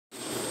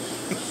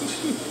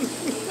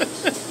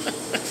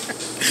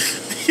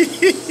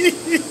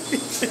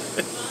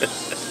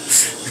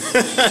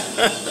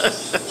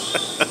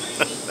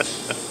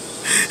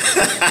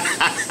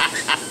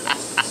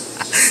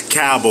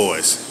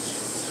Cowboys.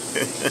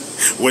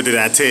 What did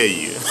I tell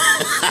you?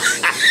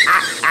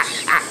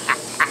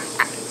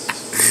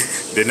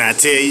 Didn't I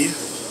tell you?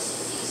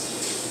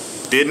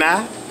 Didn't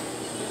I?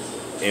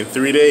 In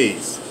 3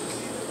 days,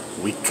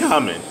 we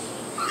coming.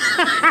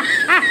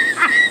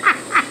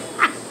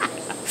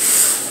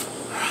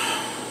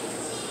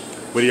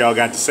 What do y'all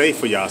got to say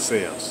for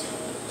yourselves?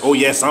 Oh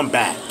yes, I'm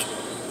back.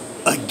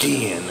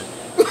 Again.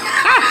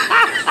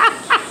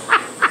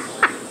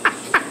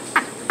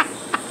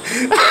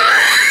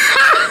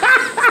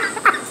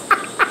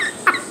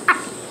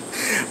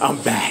 I'm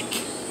back.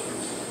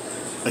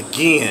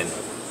 Again.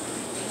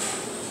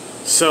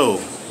 So,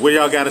 what do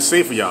y'all got to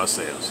say for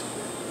yourselves?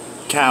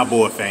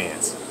 Cowboy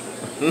fans.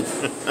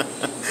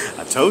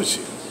 I told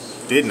you,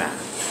 didn't I?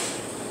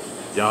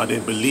 Y'all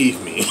didn't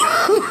believe me.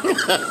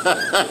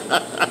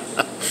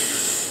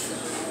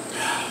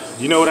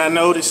 You know what I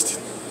noticed?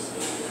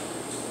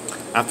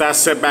 After I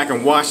sat back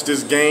and watched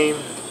this game,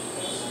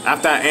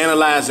 after I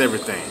analyzed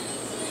everything,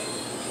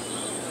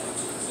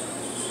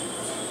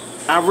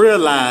 I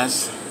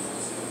realized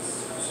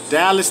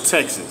Dallas,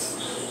 Texas,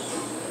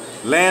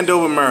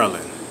 Landover,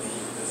 Maryland.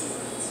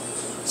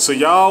 So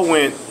y'all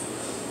went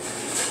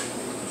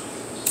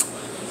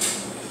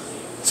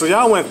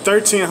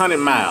 1,300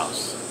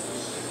 miles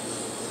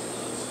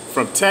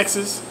from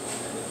Texas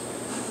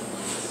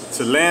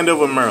to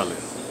Landover, Maryland.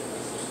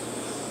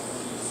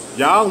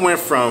 Y'all went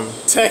from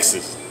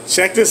Texas.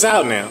 Check this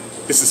out now.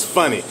 This is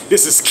funny.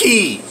 This is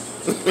key.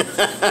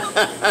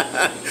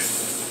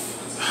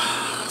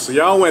 So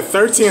y'all went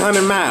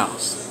 1,300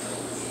 miles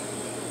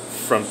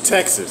from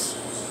Texas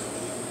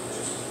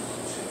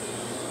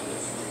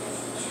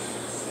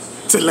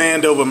to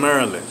Landover,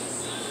 Maryland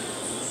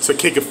to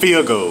kick a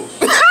field goal.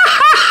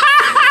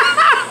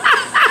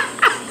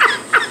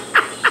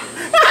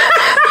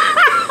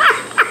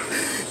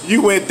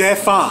 You went that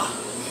far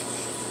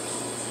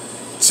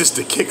just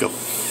to kick a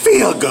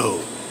field goal.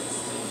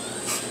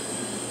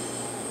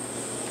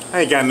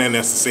 I ain't got nothing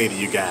else to say to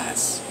you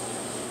guys.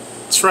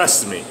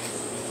 Trust me.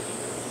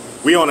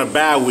 We on a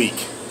bye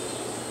week.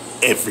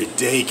 Every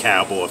day,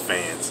 Cowboy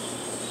fans.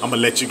 I'm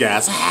gonna let you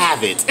guys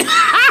have it.